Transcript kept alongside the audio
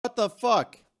the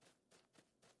fuck?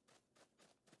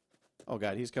 Oh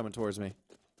god, he's coming towards me.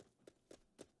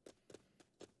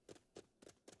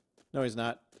 No, he's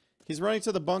not. He's running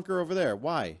to the bunker over there.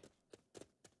 Why?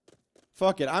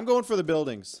 Fuck it. I'm going for the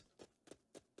buildings.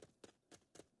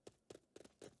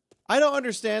 I don't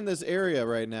understand this area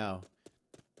right now.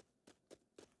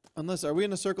 Unless, are we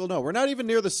in a circle? No, we're not even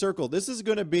near the circle. This is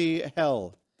going to be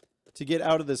hell to get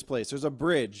out of this place. There's a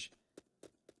bridge.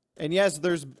 And yes,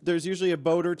 there's usually a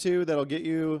boat or two that'll get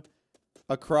you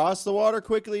across the water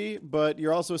quickly, but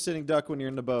you're also a sitting duck when you're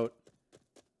in the boat.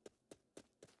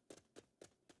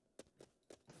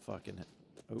 Fucking it.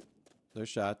 Oh, there's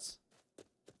shots.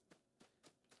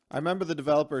 I remember the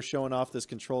developer showing off this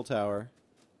control tower.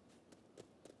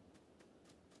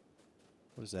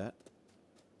 What is that?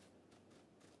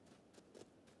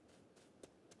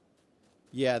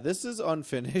 Yeah, this is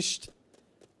unfinished.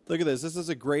 Look at this. This is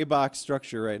a gray box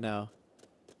structure right now.